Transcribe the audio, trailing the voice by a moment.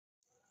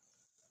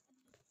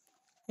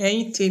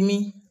Ẹ̀yin tèmi,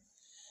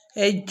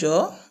 ẹ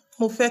jọ̀ọ́,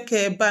 mo fẹ́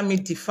kẹ́ ẹ bá mi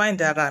defend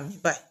ara mi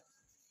báyìí.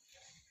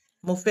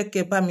 Mo fẹ́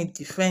kẹ́ ẹ bá mi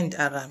defend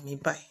ara mi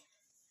báyìí.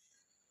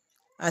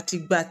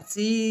 Àtìgbà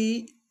tí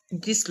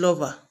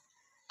Gistlover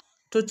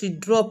tó ti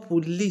drop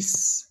list,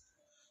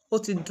 ó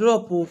ti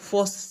drop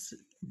first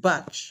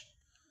batch,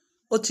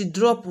 ó ti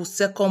drop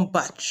second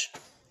batch,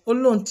 ó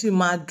lóun tí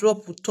máa drop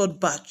third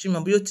batch,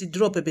 ìmọ̀ bí ó ti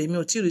drop ẹ̀bẹ̀ mi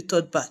ò tí rí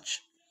third batch,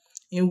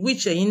 in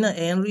which ẹ̀yin náà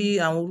ẹ̀ ń rí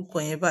àwọn orúkọ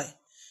yẹn báyìí.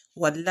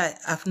 Wallahi,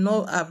 I've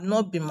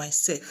not been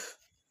myself.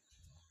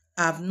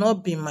 I've not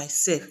been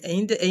myself.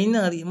 Ẹ̀yin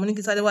náà rí, mo ní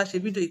kí sáré wá ṣe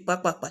fídíò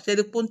ìpápàpà, ṣe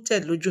lè pọ́ńtẹ̀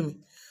lójú mi.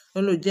 Ó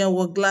lò jẹ́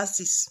wọ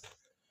glasses.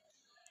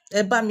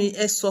 Ẹ bá mi,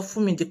 ẹ sọ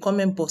fún mi in the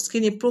comment box, kí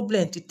ni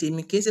problem ti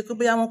tèmi? Kì í ṣe pé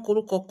bóyá wọ́n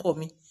korúkọ kọ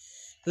mi.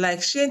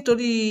 Like, ṣé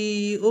nítorí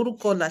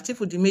orúkọ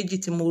Latifu di méjì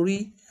tí mo rí?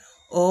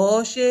 Or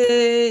ṣé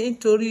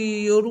nítorí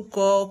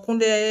orúkọ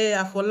Kúnlé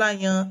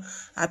Afọláyan?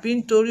 Àbí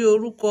nítorí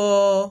orúkọ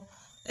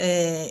I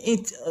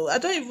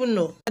don't even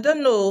know. I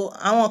don't know.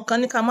 Àwọn kan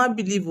ní ká má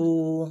believe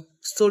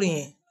story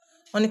yẹn.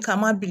 Wọ́n ní ká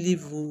má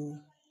believe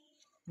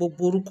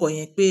gbogbo orúkọ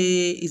yẹn pé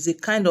is a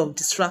kind of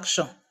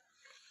distraction.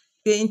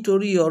 Pé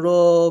nítorí ọ̀rọ̀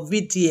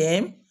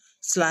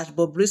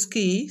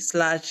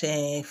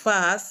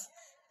VDM/Bobrisky/Fast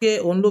pé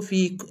òun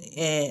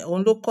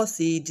ló kọ́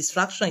sí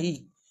distraction yìí.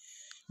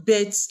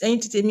 But ẹ̀yin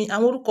ti tèmi,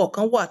 àwọn orúkọ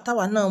kan wà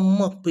táwa náà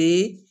mọ̀ pé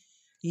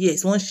yes,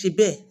 wọ́n ṣe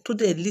bẹ́ẹ̀ tó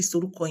dẹ̀ list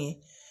orúkọ yẹn.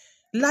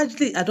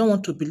 Largely, I don't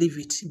want to believe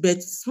it,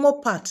 but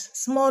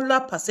smaller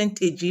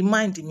percentage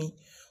mind mi,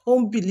 ó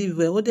ń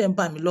believe ẹ̀, ó dẹ̀ ń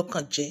bà mí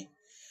lọ́kàn jẹ́.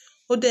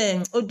 Ó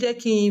jẹ́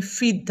kí n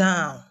feel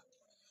down.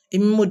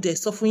 Èmi mo dẹ̀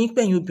sọ fún yín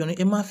pé ẹ̀yin obìnrin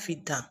ẹ má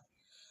feel down.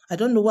 I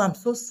don't know why I'm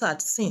so sad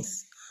since.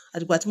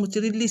 Àdìgbà tí mo ti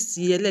rí list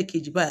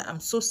ẹlẹ́ẹ̀kejì báyìí,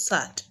 I'm so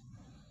sad.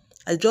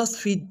 I just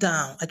feel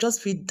down. I just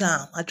feel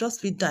down. I just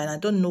feel down. And I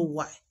don't know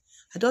why.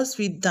 I just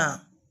feel down.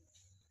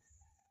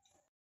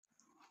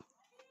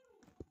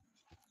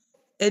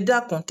 Ẹ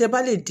dákun, tẹ́ bá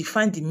lè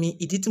define mi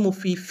ìdí tí mo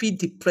fi feel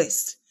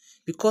depressed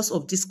because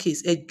of this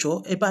case. Ẹ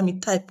jọ̀ọ́, ẹ bá mi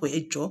type ẹ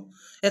jọ̀ọ́.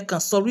 Ẹ kàn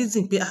sọ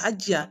reason pé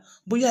Hajia,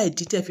 bóyá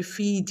ìdí tẹ́ fi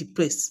feel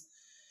depressed.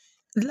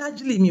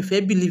 Largely mi ò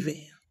fẹ́ believe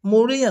ẹ̀. Mo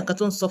rí èèyàn kan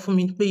tó ń sọ fún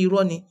mi pé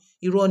irọ́ ni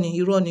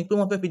pé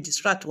wọ́n fẹ́ fi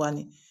distract wa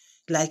ni.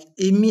 Like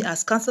èmi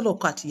as counselor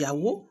ọkọ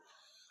àtìyàwó.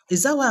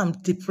 Is that why I'm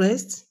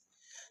depressed?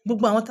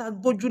 Gbogbo àwọn tá a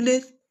gbójúlé,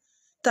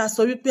 tá a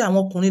sọ wípé àwọn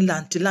ọkùnrin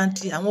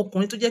làǹtìlanti, àwọn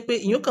ọkùnrin tó jẹ́ pé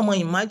ìyóò kàn mọ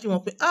imagine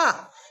wọn pé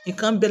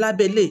nǹkan ń bẹ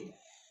lábẹ́lẹ̀.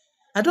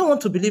 I don't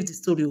want to believe the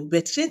story o,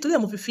 but ṣé nítorí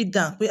ẹ̀ mo fi feel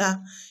down pé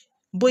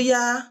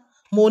bóyá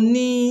mo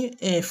ní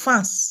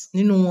fans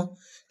nínú wọn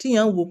tí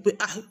yẹn ń wò pé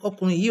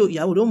ọkùnrin yìí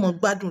ìyàwó rẹ̀ ó mọ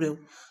gbádùn rẹ̀ o,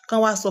 kán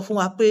wá sọ fún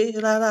wa pé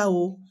rárá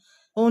o,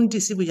 ó ń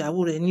deceive ìyàwó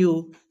rẹ̀ ní o,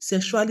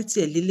 sexuality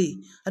ẹ̀ lélẹ̀.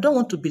 I don't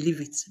want to believe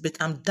it, but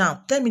I'm down.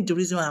 Tell me the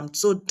reason why I'm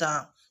so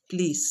down,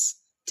 please.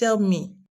 Tell me.